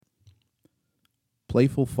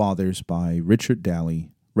Playful Fathers by Richard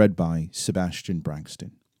Daly, read by Sebastian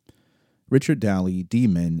Braxton. Richard Daly,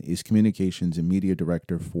 D-Min, is Communications and Media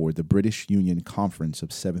Director for the British Union Conference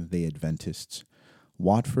of Seventh-day Adventists,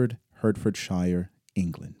 Watford, Hertfordshire,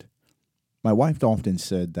 England. My wife often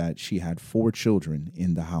said that she had 4 children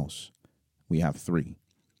in the house. We have 3.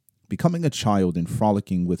 Becoming a child and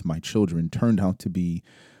frolicking with my children turned out to be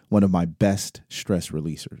one of my best stress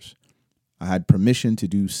releasers. I had permission to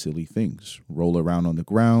do silly things, roll around on the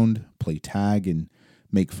ground, play tag, and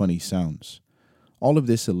make funny sounds. All of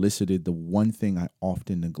this elicited the one thing I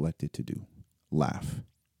often neglected to do, laugh.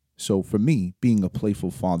 So for me, being a playful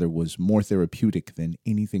father was more therapeutic than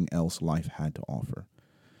anything else life had to offer.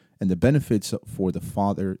 And the benefits for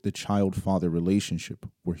the child-father relationship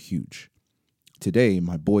were huge. Today,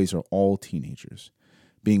 my boys are all teenagers.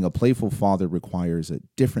 Being a playful father requires a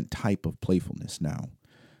different type of playfulness now.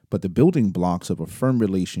 But the building blocks of a firm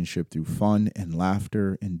relationship through fun and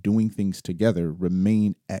laughter and doing things together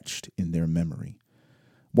remain etched in their memory.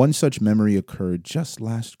 One such memory occurred just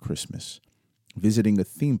last Christmas, visiting a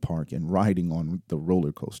theme park and riding on the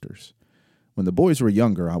roller coasters. When the boys were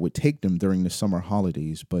younger, I would take them during the summer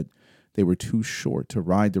holidays, but they were too short to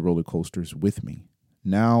ride the roller coasters with me.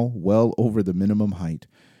 Now, well over the minimum height,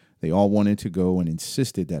 they all wanted to go and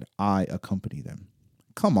insisted that I accompany them.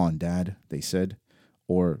 "Come on, Dad," they said.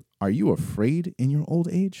 Or, "Are you afraid in your old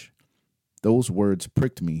age?" Those words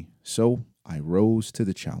pricked me, so I rose to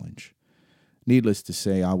the challenge. Needless to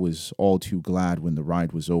say, I was all too glad when the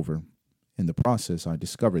ride was over. In the process, I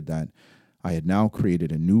discovered that I had now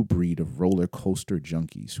created a new breed of roller coaster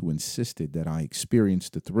junkies who insisted that I experience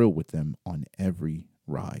the thrill with them on every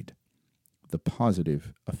ride. The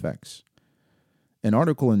positive effects. An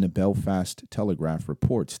article in the Belfast Telegraph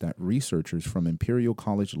reports that researchers from Imperial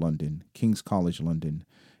College London, King's College London,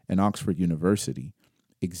 and Oxford University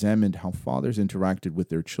examined how fathers interacted with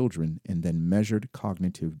their children and then measured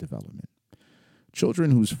cognitive development.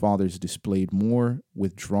 Children whose fathers displayed more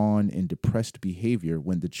withdrawn and depressed behavior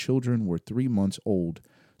when the children were 3 months old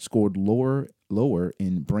scored lower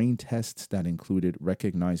in brain tests that included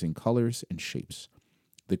recognizing colors and shapes.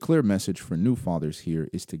 The clear message for new fathers here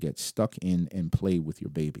is to get stuck in and play with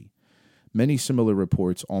your baby. Many similar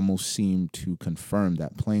reports almost seem to confirm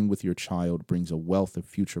that playing with your child brings a wealth of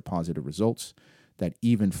future positive results that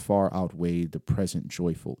even far outweigh the present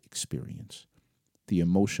joyful experience. The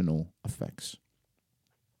emotional effects.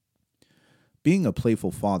 Being a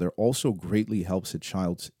playful father also greatly helps a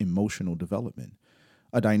child's emotional development,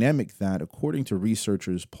 a dynamic that, according to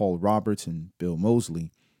researchers Paul Roberts and Bill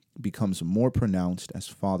Moseley, becomes more pronounced as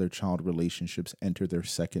father-child relationships enter their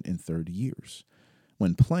 2nd and 3rd years.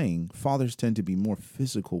 When playing, fathers tend to be more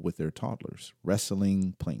physical with their toddlers,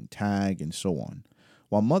 wrestling, playing tag, and so on,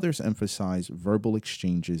 while mothers emphasize verbal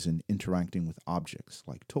exchanges and interacting with objects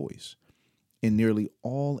like toys. In nearly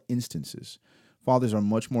all instances, fathers are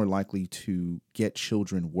much more likely to get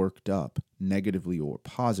children worked up, negatively or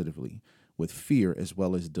positively, with fear as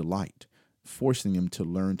well as delight, forcing them to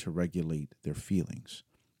learn to regulate their feelings.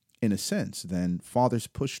 In a sense, then, fathers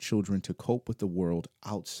push children to cope with the world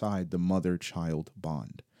outside the mother-child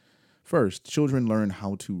bond. First, children learn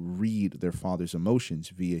how to read their father's emotions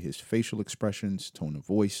via his facial expressions, tone of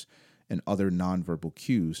voice, and other nonverbal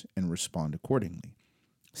cues and respond accordingly.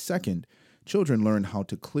 Second, children learn how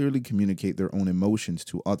to clearly communicate their own emotions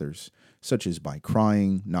to others, such as by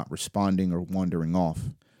crying, not responding, or wandering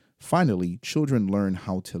off. Finally, children learn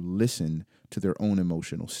how to listen to their own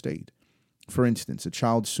emotional state. For instance, a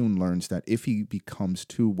child soon learns that if he becomes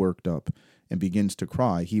too worked up and begins to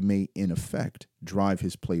cry, he may, in effect, drive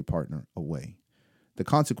his play partner away. The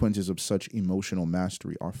consequences of such emotional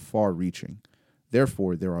mastery are far-reaching.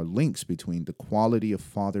 Therefore, there are links between the quality of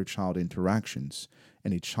father-child interactions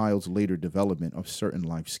and a child's later development of certain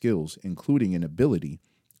life skills, including an ability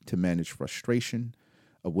to manage frustration,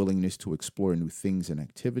 a willingness to explore new things and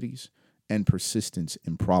activities, and persistence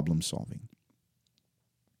in problem solving.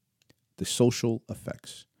 The social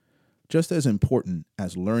effects. Just as important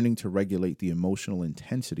as learning to regulate the emotional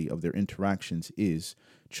intensity of their interactions is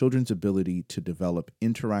children's ability to develop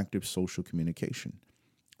interactive social communication.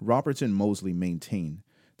 Roberts and Moseley maintain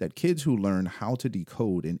that kids who learn how to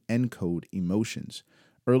decode and encode emotions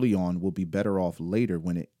early on will be better off later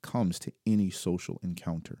when it comes to any social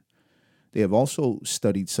encounter. They have also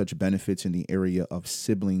studied such benefits in the area of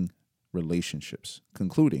sibling relationships,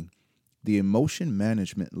 concluding, the emotion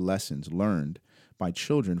management lessons learned by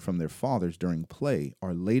children from their fathers during play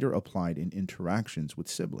are later applied in interactions with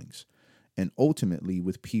siblings and ultimately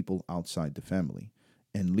with people outside the family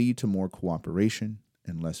and lead to more cooperation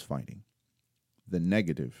and less fighting. The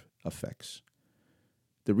negative effects.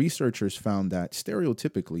 The researchers found that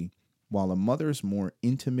stereotypically, while a mother's more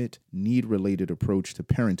intimate, need related approach to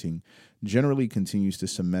parenting generally continues to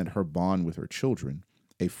cement her bond with her children,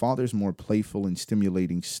 a father's more playful and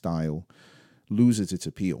stimulating style loses its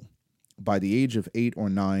appeal. By the age of 8 or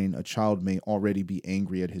 9, a child may already be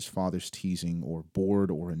angry at his father's teasing or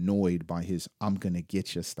bored or annoyed by his "I'm gonna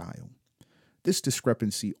get ya" style. This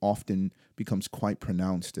discrepancy often becomes quite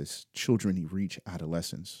pronounced as children reach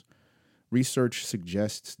adolescence. Research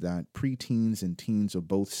suggests that preteens and teens of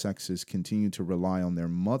both sexes continue to rely on their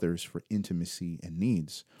mothers for intimacy and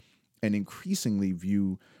needs, and increasingly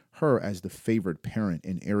view her as the favored parent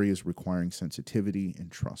in areas requiring sensitivity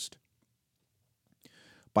and trust.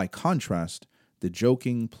 By contrast, the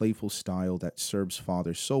joking, playful style that serves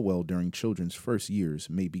fathers so well during children's first years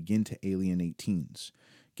may begin to alienate teens,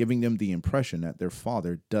 giving them the impression that their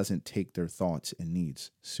father doesn't take their thoughts and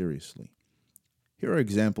needs seriously. Here are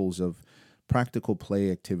examples of practical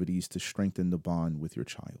play activities to strengthen the bond with your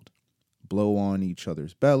child. Blow on each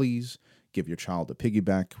other's bellies, give your child a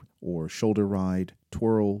piggyback or shoulder ride,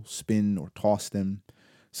 twirl, spin, or toss them.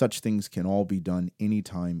 Such things can all be done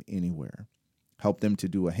anytime, anywhere. Help them to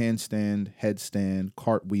do a handstand, headstand,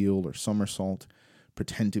 cartwheel, or somersault.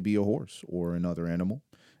 Pretend to be a horse or another animal,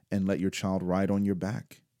 and let your child ride on your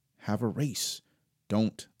back. Have a race.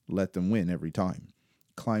 Don't let them win every time.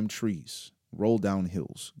 Climb trees, roll down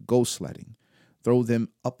hills, go sledding. Throw them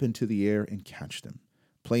up into the air and catch them.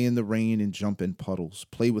 Play in the rain and jump in puddles.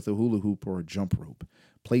 Play with a hula hoop or a jump rope.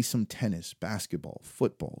 Play some tennis, basketball,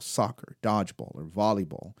 football, soccer, dodgeball, or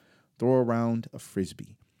volleyball. Throw around a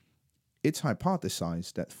frisbee. It's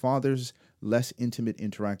hypothesized that fathers' less intimate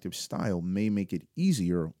interactive style may make it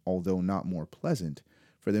easier, although not more pleasant,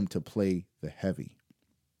 for them to play the heavy.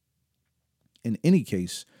 In any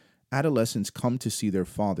case, adolescents come to see their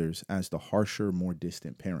fathers as the harsher, more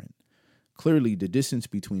distant parent. Clearly, the distance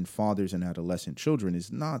between fathers and adolescent children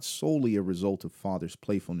is not solely a result of fathers'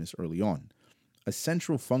 playfulness early on. A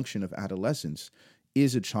central function of adolescence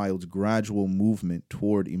is a child's gradual movement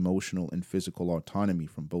toward emotional and physical autonomy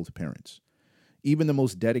from both parents. Even the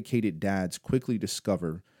most dedicated dads quickly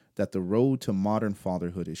discover that the road to modern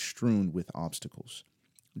fatherhood is strewn with obstacles.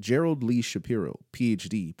 Gerald Lee Shapiro,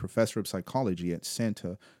 PhD, professor of psychology at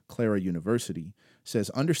Santa Clara University, says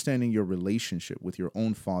understanding your relationship with your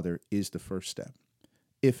own father is the first step.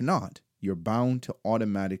 If not, you're bound to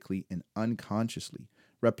automatically and unconsciously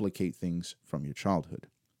replicate things from your childhood.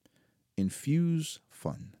 Infuse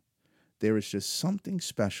fun. There is just something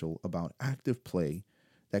special about active play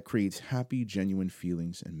that creates happy, genuine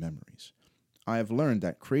feelings and memories. I have learned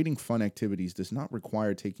that creating fun activities does not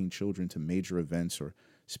require taking children to major events or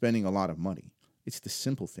spending a lot of money. It's the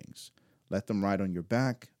simple things. Let them ride on your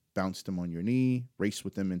back, bounce them on your knee, race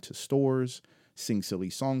with them into stores, sing silly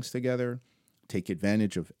songs together. Take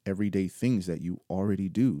advantage of everyday things that you already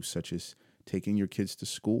do, such as taking your kids to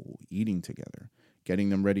school, eating together, getting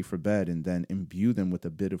them ready for bed, and then imbue them with a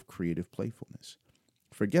bit of creative playfulness.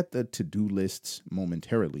 Forget the to-do lists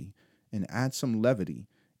momentarily and add some levity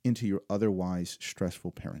into your otherwise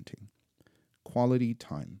stressful parenting. Quality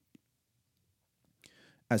time.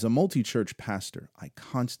 As a multi-church pastor, I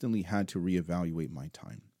constantly had to reevaluate my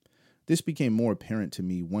time. This became more apparent to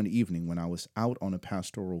me one evening when I was out on a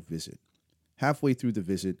pastoral visit. Halfway through the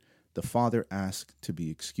visit, the father asked to be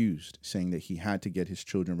excused, saying that he had to get his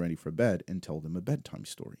children ready for bed and tell them a bedtime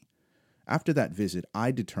story. After that visit,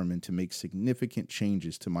 I determined to make significant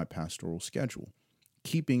changes to my pastoral schedule,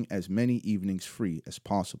 keeping as many evenings free as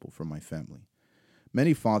possible for my family.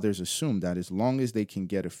 Many fathers assume that as long as they can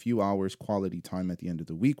get a few hours quality time at the end of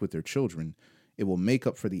the week with their children, it will make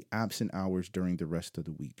up for the absent hours during the rest of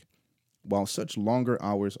the week. While such longer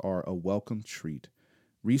hours are a welcome treat,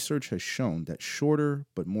 research has shown that shorter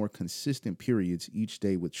but more consistent periods each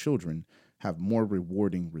day with children have more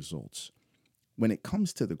rewarding results. When it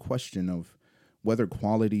comes to the question of whether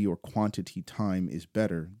quality or quantity time is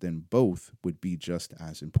better, then both would be just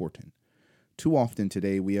as important. Too often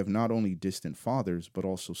today, we have not only distant fathers, but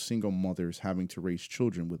also single mothers having to raise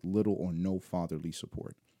children with little or no fatherly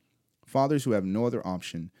support. Fathers who have no other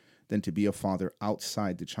option than to be a father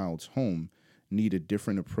outside the child's home need a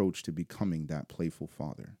different approach to becoming that playful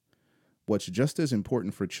father. What's just as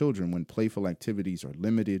important for children when playful activities are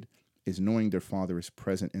limited is knowing their father is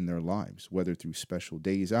present in their lives, whether through special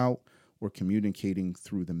days out or communicating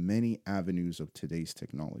through the many avenues of today's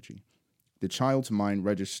technology. The child's mind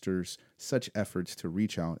registers such efforts to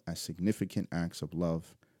reach out as significant acts of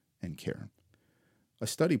love and care. A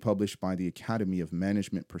study published by the Academy of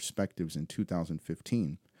Management Perspectives in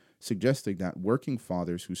 2015 suggested that working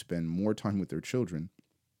fathers who spend more time with their children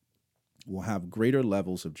will have greater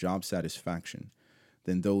levels of job satisfaction,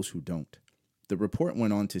 than those who don't. The report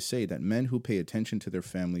went on to say that men who pay attention to their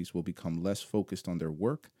families will become less focused on their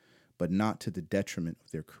work, but not to the detriment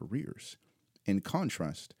of their careers. In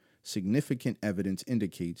contrast, significant evidence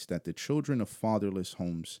indicates that the children of fatherless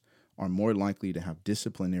homes are more likely to have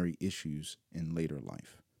disciplinary issues in later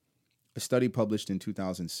life. A study published in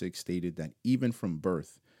 2006 stated that even from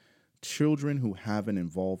birth, children who have an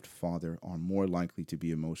involved father are more likely to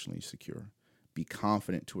be emotionally secure, be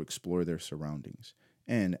confident to explore their surroundings,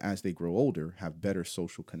 and as they grow older, have better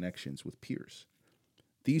social connections with peers.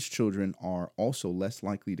 These children are also less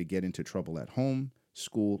likely to get into trouble at home,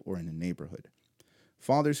 school, or in the neighborhood.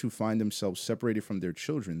 Fathers who find themselves separated from their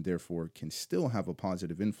children, therefore, can still have a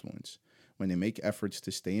positive influence when they make efforts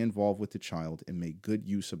to stay involved with the child and make good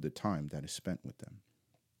use of the time that is spent with them.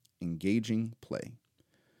 Engaging play.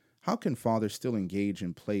 How can fathers still engage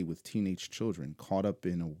in play with teenage children caught up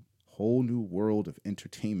in a whole new world of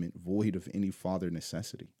entertainment void of any father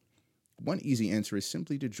necessity? One easy answer is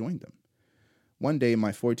simply to join them. One day,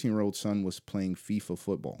 my 14-year-old son was playing FIFA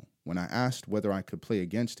football. When I asked whether I could play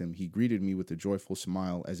against him, he greeted me with a joyful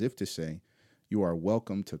smile as if to say, "You are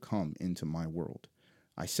welcome to come into my world."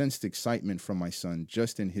 I sensed excitement from my son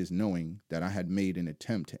just in his knowing that I had made an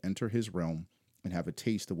attempt to enter his realm and have a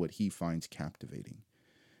taste of what he finds captivating.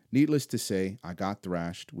 Needless to say, I got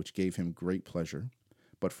thrashed, which gave him great pleasure,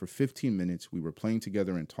 but for 15 minutes we were playing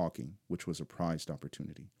together and talking, which was a prized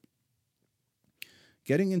opportunity.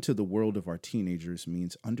 Getting into the world of our teenagers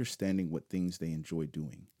means understanding what things they enjoy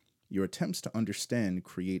doing. Your attempts to understand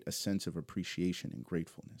create a sense of appreciation and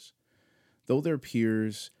gratefulness. Though their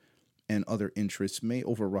peers and other interests may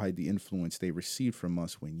override the influence they received from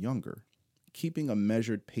us when younger, keeping a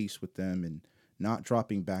measured pace with them and not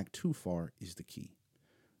dropping back too far is the key.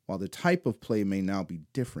 While the type of play may now be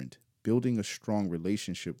different, building a strong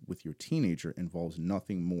relationship with your teenager involves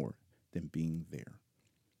nothing more than being there.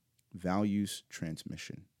 Values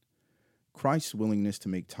transmission. Christ's willingness to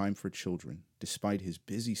make time for children, despite his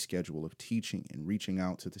busy schedule of teaching and reaching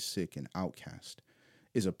out to the sick and outcast,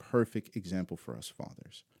 is a perfect example for us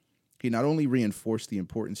fathers. He not only reinforced the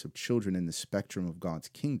importance of children in the spectrum of God's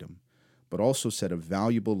kingdom, but also set a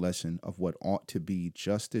valuable lesson of what ought to be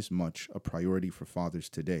just as much a priority for fathers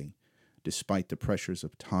today, despite the pressures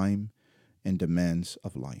of time and demands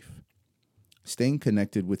of life. Staying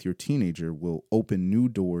connected with your teenager will open new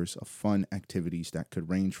doors of fun activities that could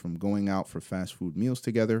range from going out for fast food meals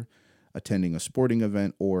together, attending a sporting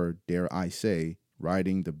event, or, dare I say,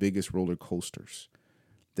 riding the biggest roller coasters.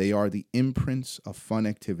 They are the imprints of fun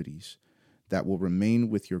activities that will remain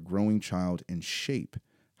with your growing child and shape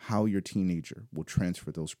how your teenager will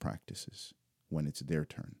transfer those practices when it's their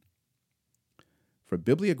turn. For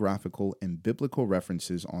bibliographical and biblical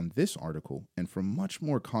references on this article and for much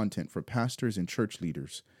more content for pastors and church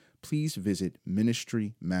leaders, please visit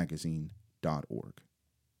ministrymagazine.org.